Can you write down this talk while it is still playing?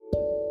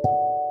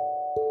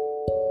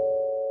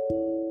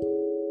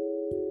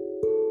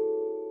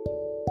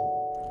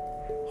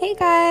Hey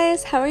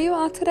guys, how are you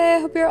all today? I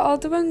hope you're all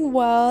doing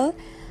well.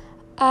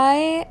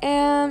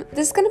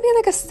 This is gonna be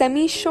like a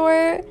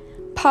semi-short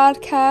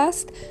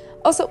podcast.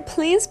 Also,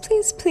 please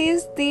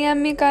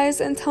DM me,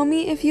 guys, and tell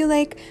me if you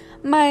like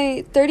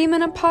my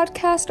 30-minute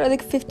podcast or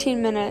like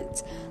 15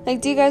 minutes. Like,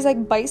 do you guys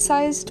like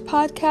bite-sized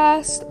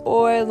podcast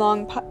or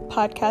long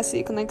podcasts that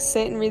you can like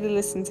sit and really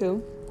listen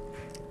to?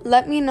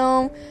 Let me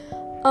know.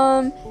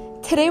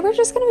 Today we're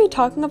just going to be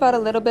talking about a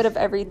little bit of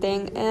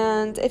everything,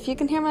 and if you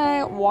can hear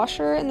my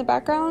washer in the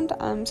background,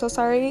 I'm so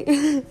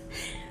sorry.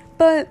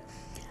 But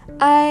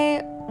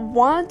I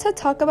want to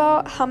talk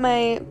about how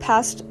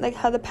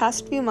the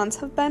past few months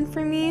have been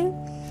for me,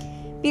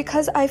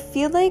 because I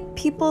feel like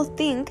people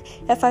think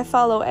if I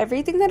follow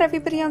everything that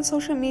everybody on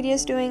social media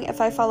is doing,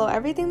 if I follow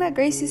everything that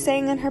Gracie's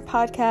saying in her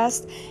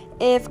podcast,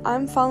 if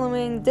I'm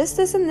following this,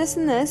 and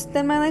this,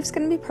 then my life's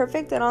going to be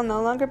perfect and I'll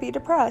no longer be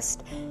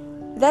depressed.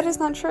 That is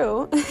not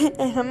true,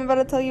 and I'm about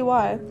to tell you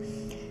why.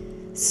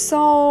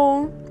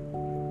 So,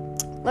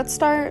 let's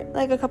start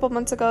like a couple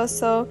months ago.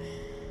 So,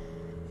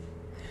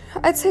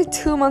 I'd say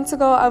 2 months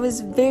ago, I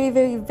was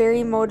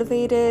very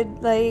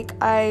motivated. Like,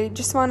 I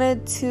just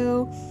wanted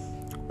to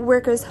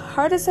work as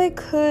hard as I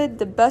could,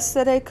 the best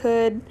that I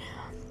could,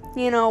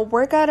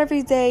 work out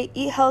every day,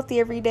 eat healthy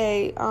every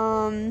day,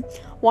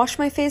 wash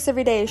my face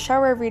every day,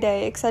 shower every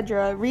day,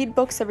 etc., read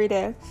books every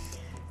day.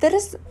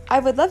 I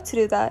would love to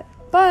do that.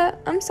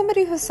 But I'm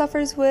somebody who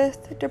suffers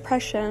with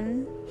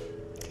depression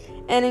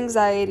and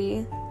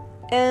anxiety,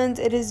 and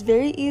it is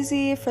very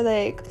easy for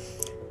like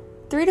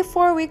 3 to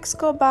 4 weeks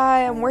go by,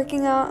 I'm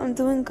working out, I'm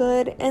doing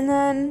good, and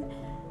then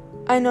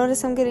I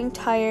notice I'm getting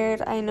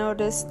tired. I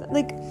notice,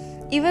 like,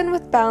 even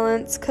with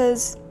balance,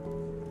 because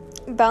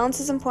balance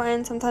is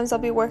important. Sometimes I'll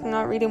be working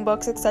out, reading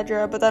books,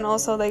 etc., but then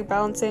also like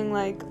balancing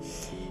like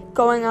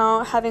going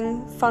out,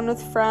 having fun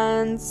with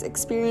friends,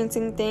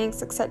 experiencing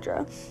things,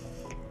 etc.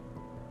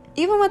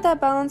 Even with that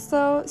balance,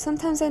 though,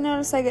 sometimes I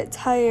notice I get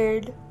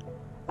tired.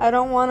 I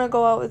don't want to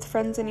go out with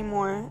friends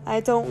anymore. I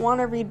don't want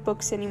to read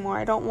books anymore.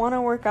 I don't want to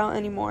work out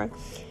anymore.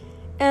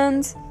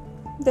 And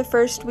the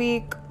first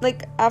week,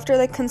 like, after,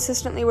 like,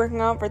 consistently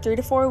working out for 3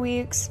 to 4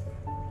 weeks,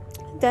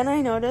 then I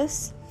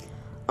notice,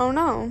 oh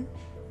no,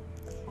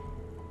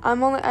 I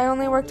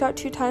only worked out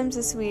 2 times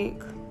this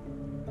week.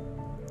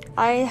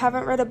 I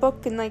haven't read a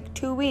book in, like,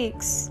 2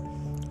 weeks.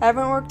 I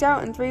haven't worked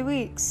out in 3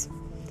 weeks.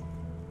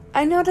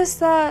 I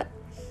noticed that,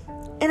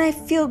 and I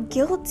feel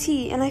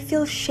guilty, and I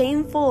feel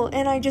shameful,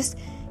 and I just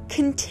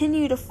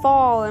continue to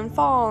fall,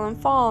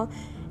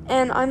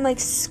 and I'm like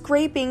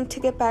scraping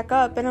to get back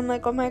up, and I'm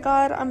like, oh my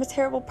god, I'm a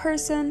terrible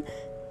person,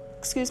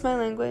 excuse my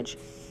language,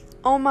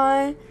 I'm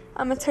a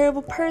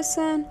terrible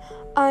person,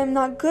 I'm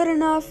not good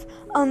enough,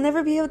 I'll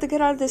never be able to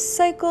get out of this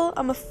cycle,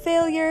 I'm a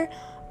failure,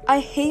 I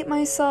hate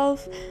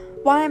myself,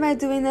 why am I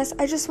doing this,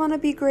 I just want to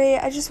be great,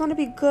 I just want to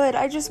be good,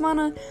 I just want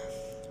to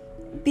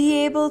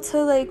be able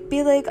to like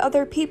be like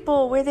other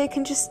people where they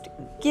can just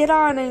get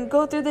on and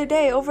go through their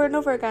day over and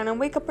over again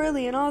and wake up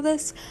early and all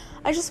this.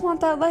 I just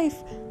want that life.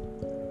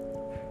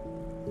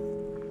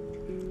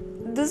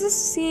 Does this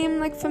seem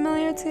like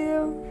familiar to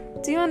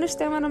you? Do you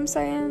understand what I'm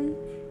saying?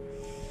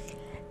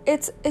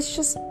 It's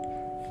just,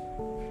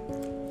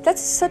 that's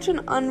such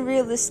an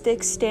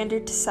unrealistic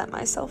standard to set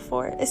myself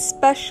for,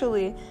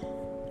 especially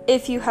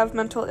if you have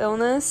mental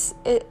illness.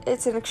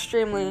 It's an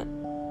extremely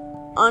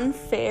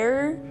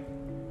unfair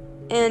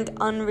and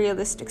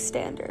unrealistic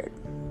standard.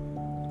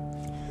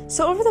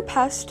 So over the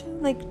past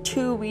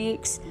 2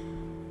 weeks,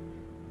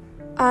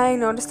 I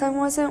noticed I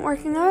wasn't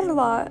working out a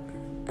lot,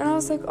 and I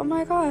was like, oh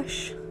my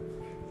gosh,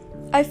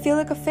 I feel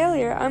like a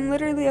failure. I'm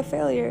literally a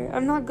failure.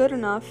 I'm not good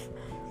enough.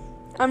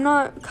 I'm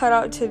not cut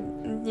out to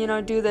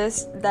do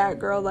this, that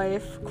girl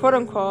life, quote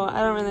unquote. I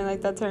don't really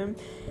like that term,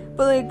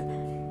 but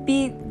like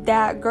be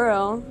that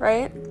girl,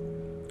 right?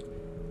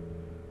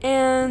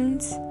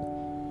 And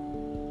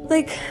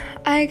like,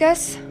 I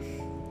guess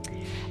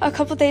a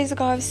couple days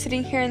ago, I was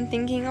sitting here and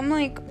thinking, I'm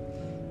like,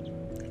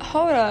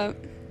 hold up.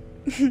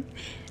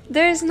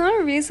 There's no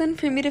reason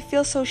for me to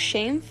feel so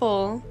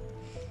shameful.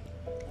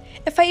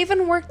 If I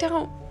even worked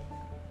out,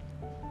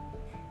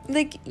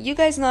 like, you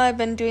guys know I've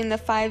been doing the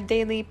 5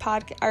 daily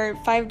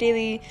 5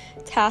 daily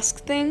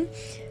task thing.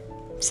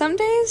 Some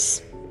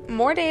days,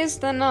 more days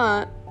than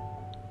not,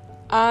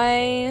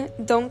 I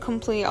don't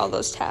complete all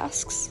those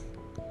tasks.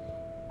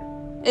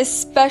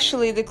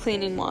 Especially the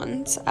cleaning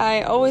ones.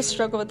 I always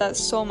struggle with that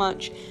so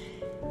much.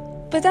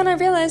 But then I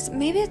realized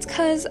maybe it's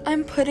because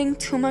I'm putting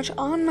too much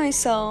on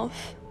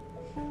myself.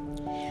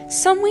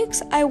 Some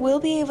weeks I will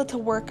be able to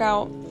work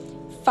out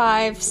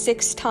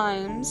 5-6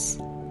 times.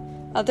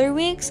 Other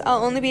weeks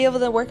I'll only be able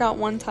to work out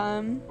 1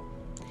 time.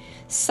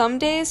 Some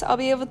days I'll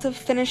be able to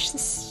finish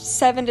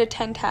 7 to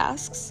 10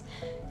 tasks.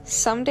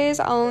 Some days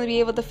I'll only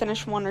be able to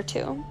finish 1 or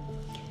 2.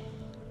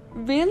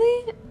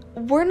 Really?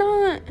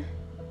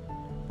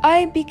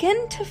 I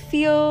begin to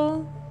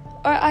feel,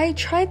 or I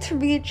try to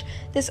reach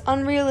this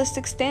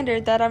unrealistic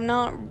standard that I'm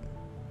not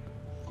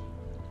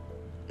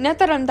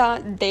that I'm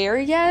not there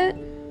yet,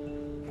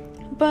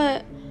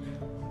 but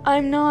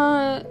I'm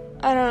not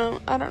I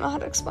don't know how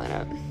to explain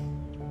it.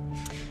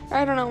 Or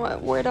I don't know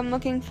what word I'm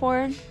looking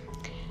for.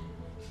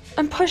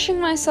 I'm pushing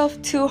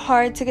myself too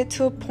hard to get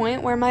to a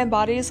point where my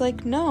body is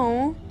like,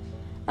 no,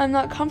 I'm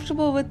not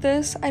comfortable with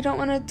this. I don't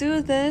want to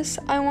do this.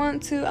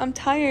 I'm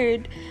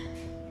tired.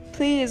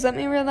 Please, let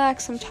me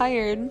relax. I'm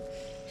tired.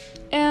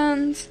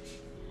 And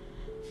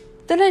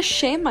then I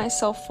shame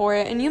myself for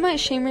it. And you might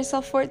shame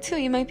yourself for it too.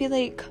 You might be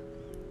like,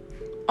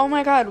 oh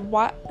my god,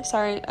 what?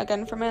 Sorry,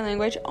 again for my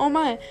language. Oh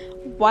my,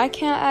 why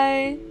can't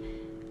I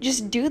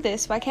just do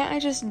this? Why can't I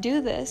just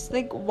do this?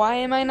 Like, why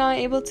am I not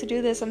able to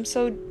do this? I'm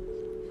so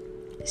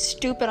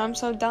stupid. I'm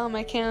so dumb.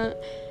 I can't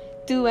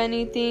do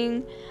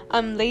anything.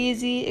 I'm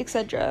lazy,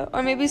 etc.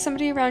 Or maybe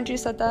somebody around you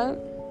said that.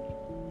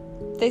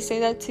 They say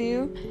that to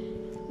you.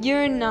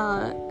 You're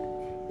not.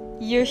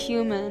 You're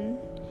human.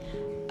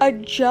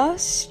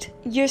 Adjust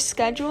your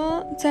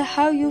schedule to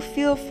how you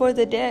feel for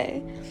the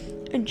day.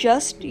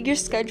 Adjust your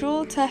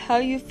schedule to how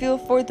you feel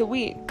for the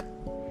week.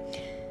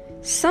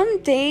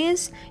 Some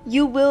days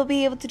you will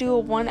be able to do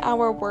a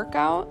 1-hour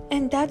workout,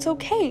 and that's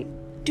okay.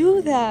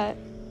 Do that.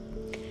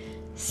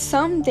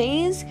 Some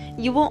days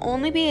you will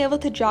only be able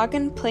to jog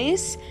in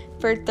place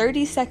for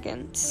 30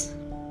 seconds.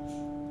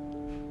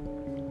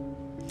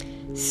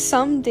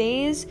 Some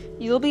days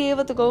you'll be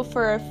able to go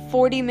for a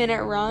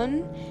 40-minute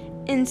run,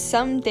 and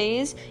some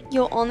days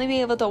you'll only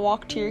be able to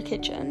walk to your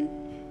kitchen.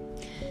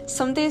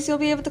 Some days you'll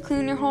be able to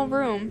clean your whole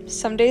room.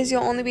 Some days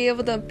you'll only be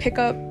able to pick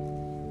up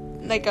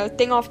like a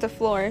thing off the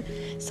floor.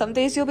 Some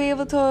days you'll be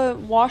able to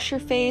wash your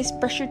face,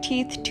 brush your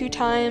teeth 2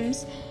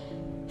 times,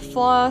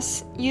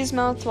 floss, use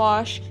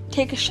mouthwash,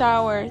 take a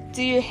shower,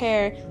 do your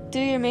hair, do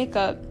your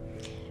makeup.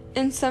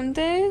 And some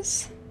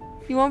days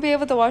you won't be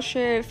able to wash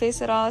your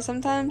face at all.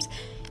 Sometimes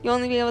you'll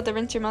only be able to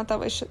rinse your mouth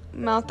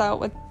out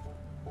with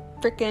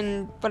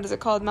freaking, what is it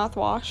called,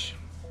 mouthwash.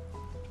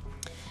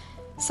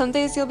 Some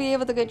days you'll be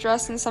able to get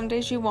dressed and some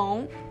days you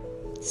won't.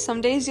 Some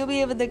days you'll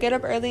be able to get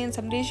up early and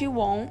some days you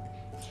won't.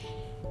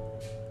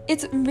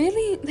 It's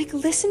really, like,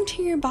 listen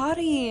to your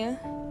body.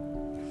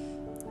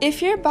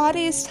 If your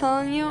body is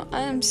telling you, I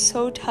am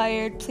so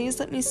tired, please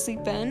let me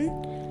sleep in,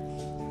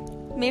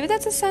 maybe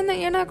that's a sign that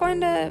you're not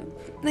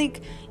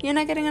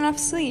getting enough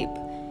sleep.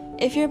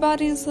 If your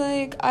body's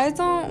like, I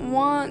don't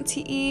want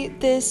to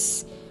eat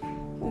this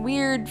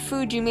weird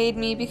food you made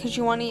me because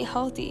you want to eat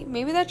healthy,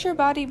 maybe that's your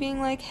body being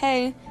like,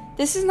 hey,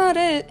 this is not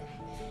it.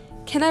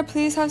 Can I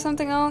please have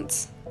something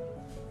else?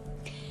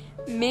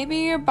 Maybe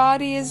your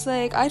body is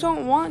like, I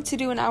don't want to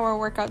do an hour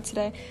workout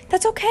today.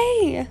 That's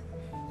okay.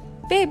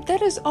 Babe,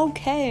 that is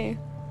okay.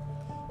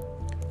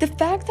 The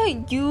fact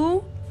that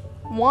you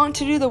want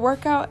to do the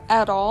workout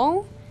at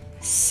all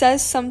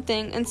says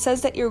something and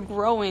says that you're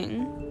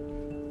growing.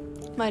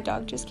 My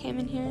dog just came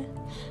in here.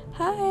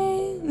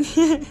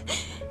 Hi.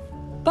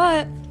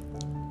 But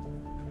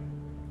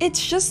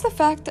it's just the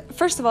fact that,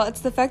 first of all, it's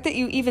the fact that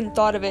you even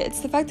thought of it. It's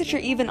the fact that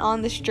you're even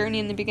on this journey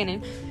in the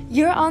beginning.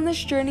 You're on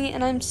this journey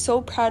and I'm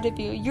so proud of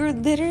you. You're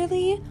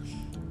literally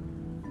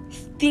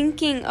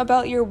thinking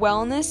about your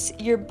wellness,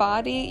 your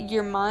body,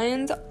 your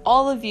mind,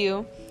 all of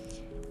you.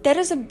 That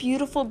is a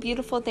beautiful,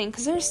 beautiful thing,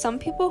 because there are some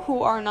people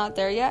who are not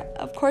there yet.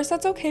 Of course,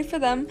 that's okay for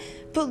them,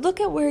 but look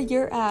at where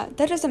you're at.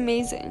 That is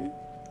amazing.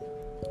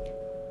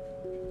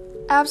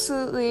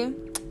 Absolutely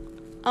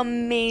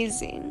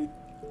amazing.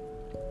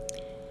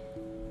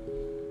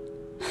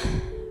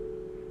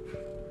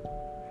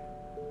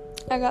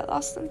 I got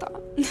lost in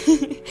thought.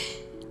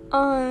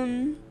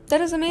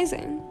 That is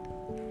amazing.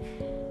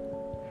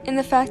 And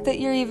the fact that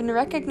you're even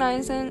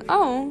recognizing,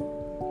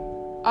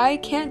 oh, I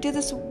can't do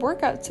this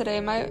workout today.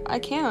 I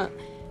can't.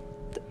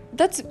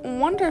 That's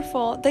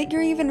wonderful that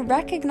you're even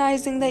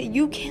recognizing that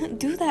you can't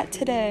do that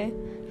today.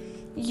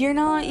 You're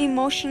not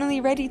emotionally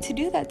ready to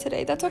do that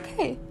today. That's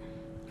okay.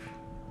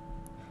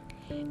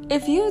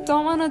 If you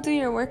don't want to do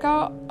your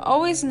workout,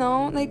 always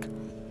know,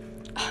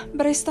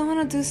 but I still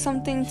want to do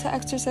something to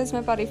exercise my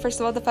body. First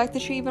of all, the fact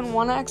that you even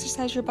want to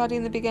exercise your body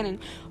in the beginning,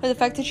 or the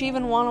fact that you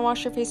even want to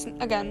wash your face,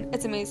 again,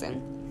 it's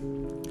amazing.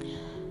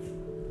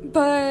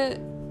 But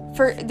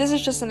this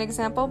is just an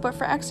example, but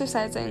for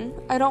exercising,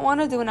 I don't want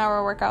to do an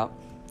hour workout.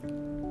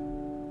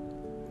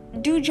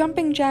 Do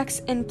jumping jacks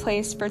in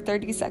place for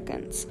 30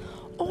 seconds.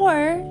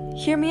 Or,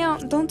 hear me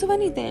out, don't do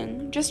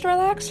anything. Just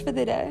relax for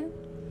the day.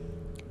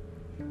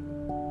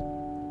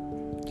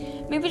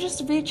 Maybe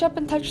just reach up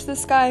and touch the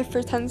sky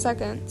for 10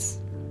 seconds.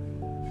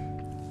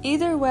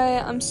 Either way,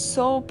 I'm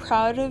so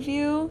proud of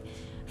you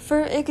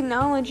for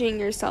acknowledging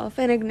yourself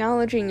and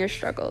acknowledging your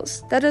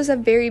struggles. That is a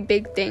very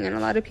big thing, and a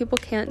lot of people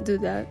can't do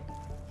that.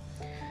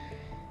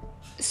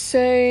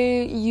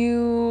 Say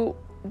you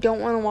don't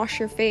want to wash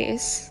your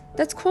face.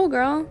 That's cool,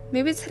 girl.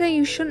 Maybe today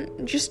you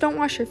shouldn't, just don't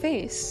wash your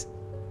face.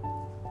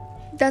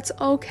 That's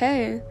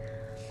okay.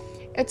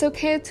 It's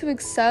okay to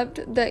accept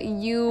that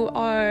you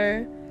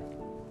are...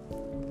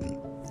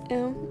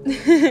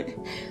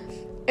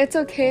 It's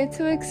okay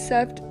to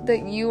accept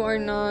that you are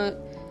not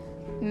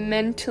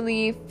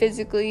mentally,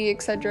 physically,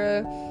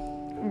 etc.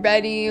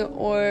 ready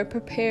or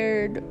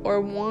prepared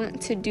or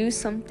want to do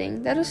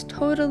something. That is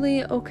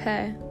totally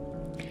okay.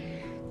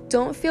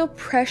 don't feel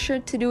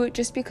pressured to do it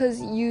just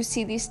because you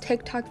see these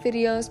TikTok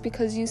videos,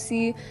 because you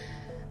see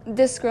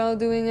this girl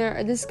doing it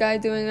or this guy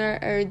doing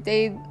it or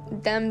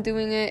them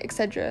doing it,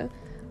 etc.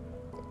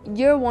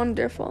 You're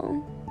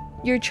wonderful.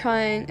 You're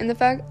trying. And the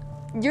fact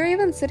you're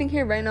even sitting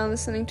here right now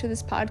listening to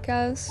this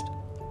podcast,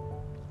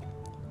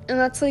 and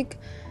that's like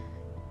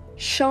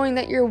showing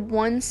that you're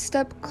one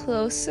step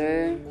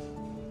closer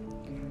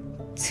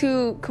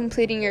to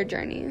completing your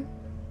journey.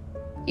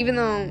 Even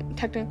though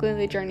technically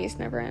the journey is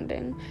never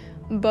ending,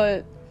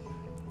 but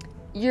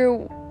you're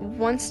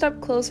one step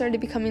closer to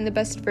becoming the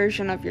best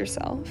version of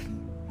yourself.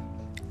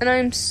 And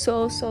I'm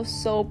so, so,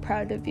 so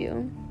proud of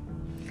you.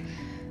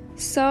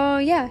 So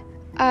yeah,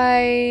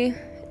 I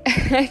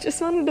just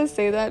wanted to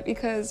say that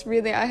because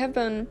really I have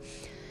been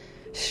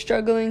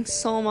struggling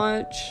so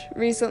much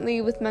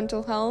recently with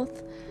mental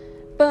health.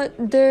 But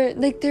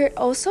there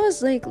also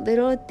is like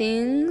little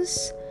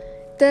things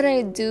that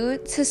I do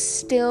to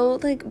still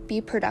like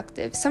be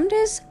productive. Some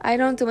days I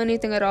don't do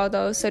anything at all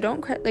though, so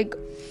don't put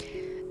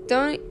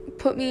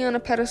me on a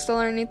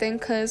pedestal or anything,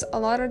 because a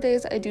lot of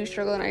days I do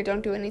struggle and I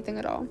don't do anything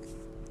at all.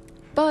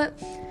 But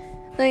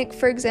like,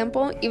 for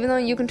example, even though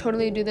you can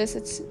totally do this,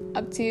 it's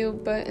up to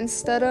you, but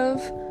instead of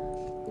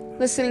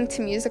listening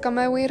to music on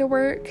my way to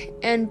work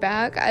and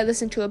back, I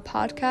listened to a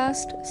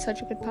podcast.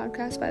 Such a good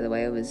podcast, by the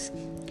way. It was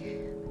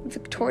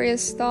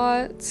Victoria's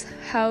Thoughts,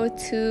 how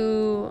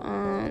to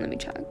let me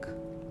check.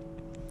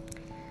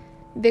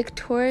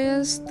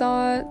 Victoria's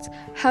Thoughts,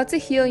 How to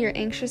Heal Your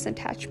Anxious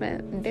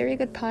Attachment. Very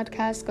good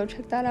podcast. Go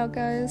check that out,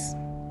 guys.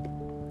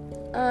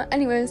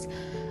 Anyways,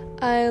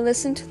 I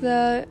listened to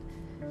that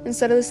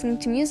instead of listening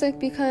to music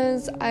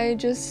because I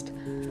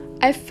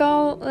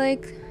felt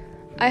like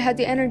I had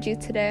the energy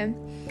today.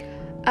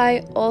 I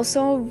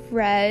also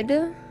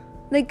read,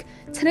 like,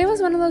 today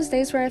was one of those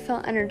days where I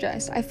felt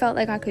energized. I felt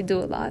like I could do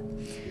a lot.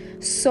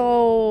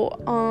 So,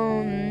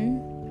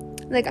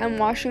 like, I'm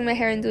washing my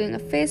hair and doing a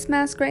face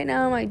mask right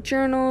now. I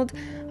journaled,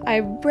 I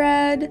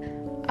read,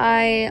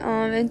 I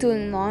am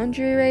doing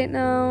laundry right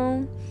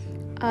now.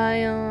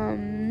 Let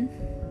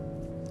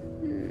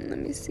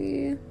me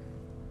see.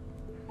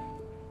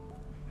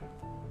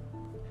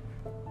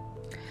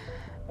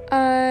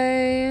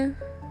 I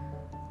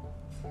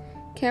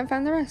can't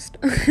find the rest.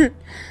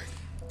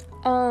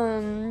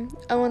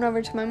 I went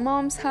over to my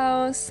mom's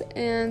house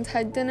and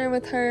had dinner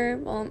with her.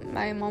 Well,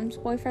 my mom's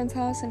boyfriend's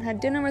house, and had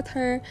dinner with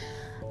her.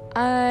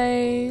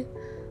 I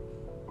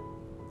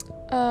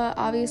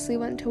obviously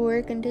went to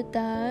work and did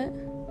that.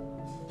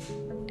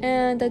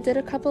 And I did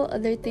a couple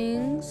other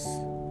things.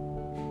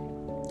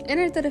 And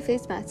I did a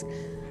face mask.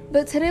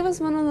 But today was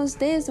one of those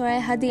days where I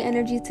had the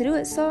energy to do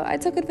it, so I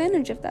took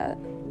advantage of that.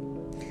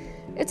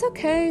 It's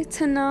okay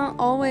to not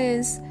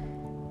always,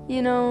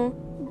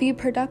 be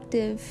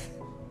productive.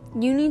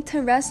 You need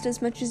to rest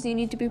as much as you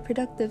need to be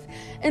productive.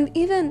 And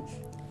even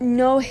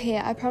no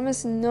hate, I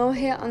promise, no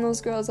hate on those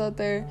girls out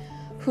there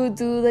who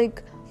do,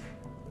 like,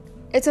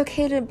 it's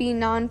okay to be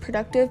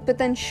non-productive, but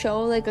then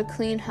show, like, a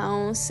clean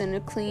house and a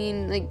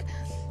clean, like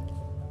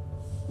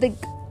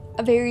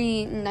a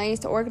very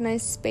nice,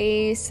 organized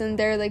space, and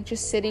they're, like,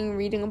 just sitting,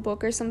 reading a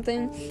book or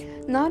something.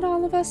 Not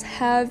all of us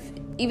have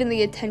even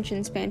the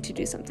attention span to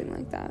do something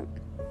like that.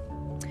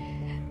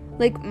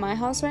 Like, my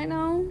house right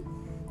now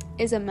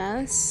is a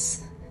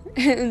mess,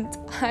 and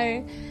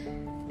I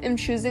am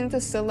choosing to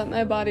still let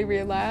my body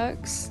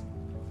relax.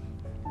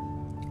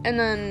 And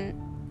then,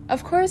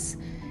 of course,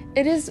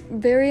 it is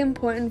very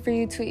important for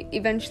you to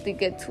eventually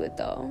get to it,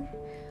 though.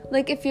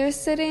 Like, if you're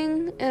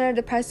sitting in a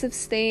depressive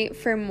state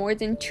for more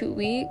than 2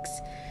 weeks,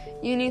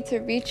 you need to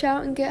reach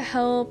out and get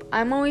help.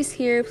 I'm always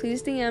here.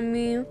 Please DM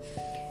me.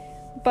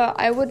 But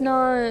I would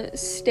not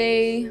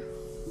stay...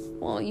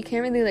 Well, you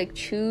can't really, like,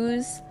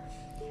 choose.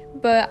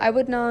 But I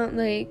would not,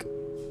 like...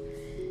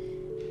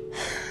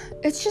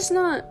 It's just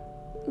not...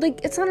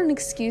 Like, it's not an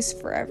excuse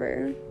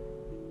forever.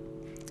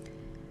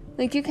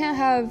 Like, you can't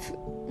have...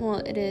 Well,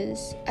 it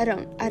is. I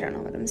don't know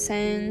what I'm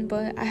saying.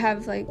 But I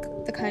have, like,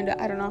 the kind of...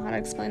 I don't know how to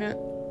explain it.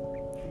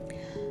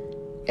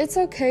 It's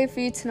okay for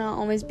you to not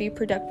always be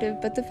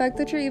productive, but the fact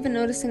that you're even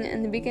noticing it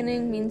in the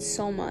beginning means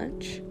so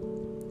much.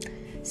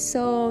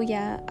 So,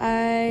 yeah,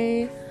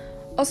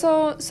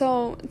 so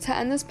to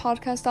end this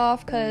podcast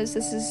off, because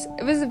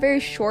it was a very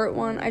short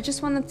one, I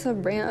just wanted to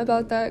rant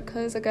about that,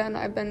 because, again,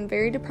 I've been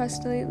very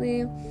depressed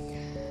lately,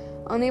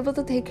 unable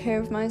to take care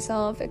of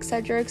myself,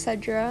 etc.,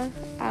 etc.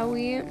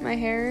 Owie, my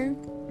hair.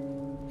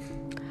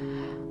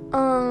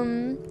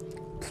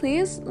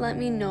 Please let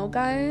me know,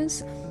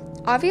 guys.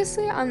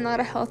 Obviously, I'm not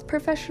a health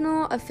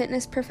professional, a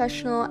fitness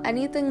professional,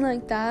 anything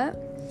like that,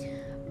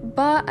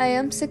 but I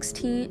am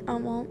 16.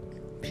 Well,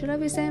 should I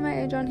be saying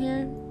my age on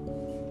here?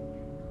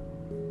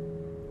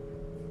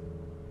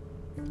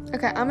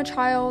 Okay, I'm a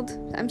child.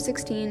 I'm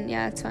 16.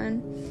 Yeah, it's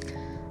fine.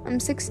 I'm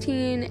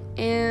 16,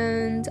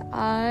 and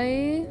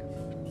I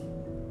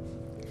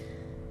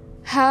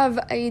have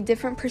a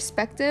different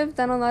perspective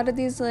than a lot of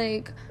these,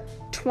 like,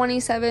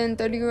 27,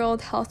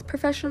 30-year-old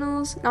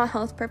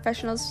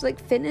like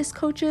fitness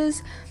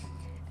coaches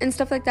and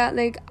stuff like that.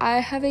 Like, I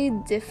have a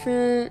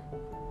different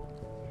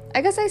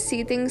I guess I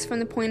see things from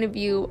the point of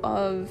view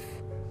of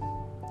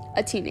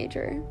a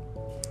teenager.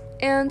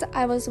 And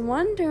I was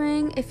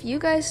wondering if you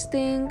guys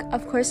think,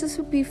 of course this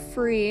would be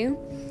free,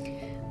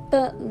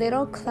 but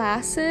little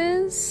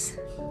classes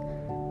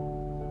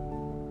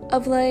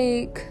of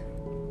like,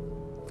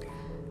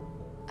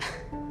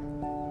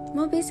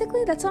 well,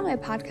 basically that's what my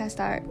podcasts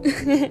are.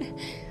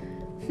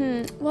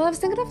 Well, I was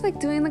thinking of like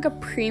doing like a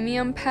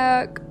premium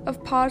pack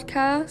of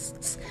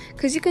podcasts,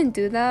 because you can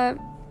do that.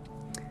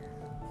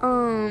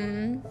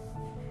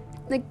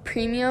 Like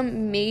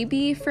premium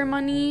maybe for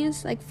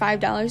monies, like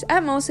 $5.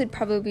 At most it'd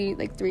probably be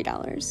like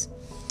 $3.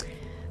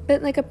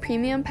 But like a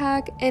premium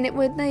pack, and it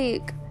would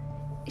like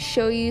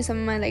show you some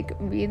of my like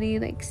really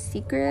like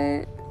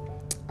secret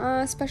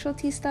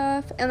specialty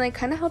stuff, and like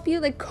kind of help you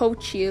like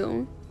coach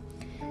you,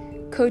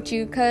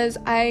 because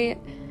I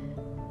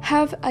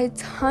have a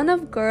ton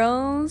of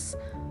girls,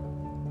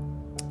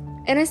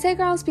 and I say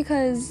girls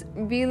because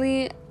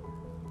really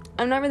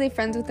I'm not really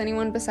friends with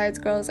anyone besides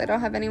girls. I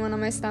don't have anyone on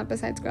my Snap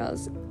besides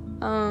girls.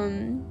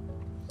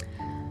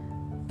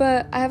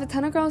 But I have a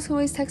ton of girls who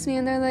always text me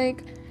and they're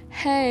like,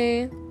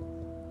 hey,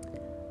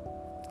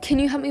 can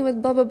you help me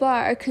with blah blah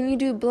blah, or can you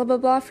do blah blah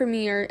blah for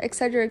me, or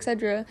etc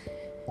etc.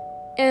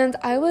 And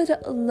I would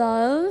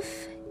love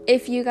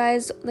if you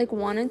guys like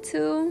wanted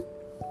to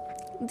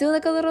do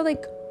like a little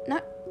like,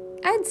 not,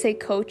 I'd say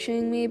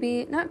coaching,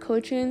 maybe not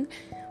coaching,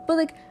 but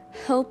like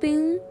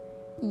helping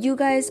you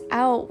guys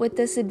out with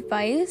this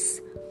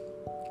advice.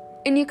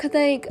 And you could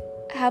like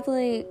have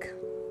like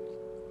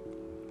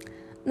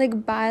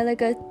buy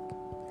like a,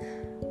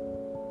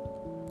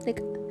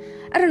 like,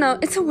 I don't know,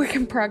 it's a work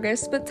in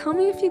progress, but tell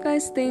me if you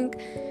guys think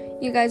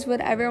you guys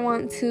would ever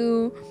want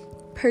to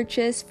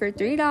purchase for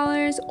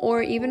 $3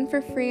 or even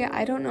for free.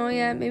 I don't know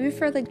yet, maybe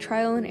for like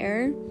trial and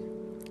error.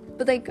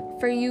 But like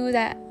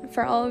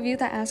for all of you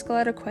that ask a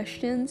lot of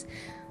questions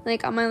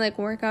like on my like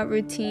workout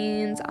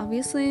routines,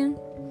 obviously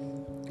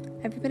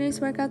everybody's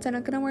workouts are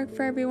not gonna work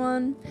for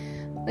everyone.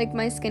 Like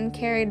my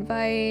skincare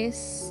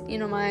advice, you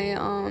know, my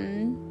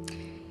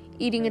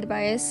eating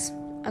advice,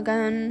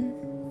 again,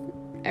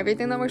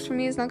 everything that works for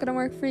me is not gonna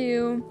work for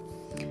you.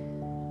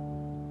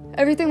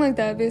 Everything like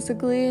that,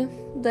 basically.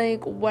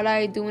 Like what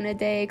I do in a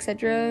day,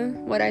 etc.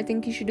 What I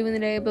think you should do in the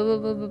day, blah blah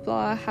blah blah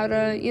blah. How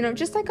to, you know,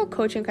 just like a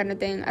coaching kind of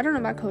thing. I don't know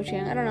about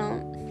coaching, I don't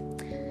know.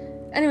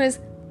 Anyways,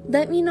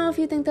 let me know if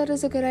you think that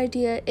is a good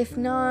idea. If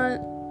not,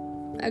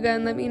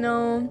 again, let me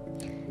know.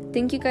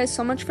 Thank you guys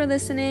so much for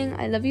listening.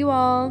 I love you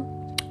all.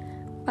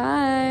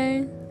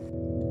 Bye.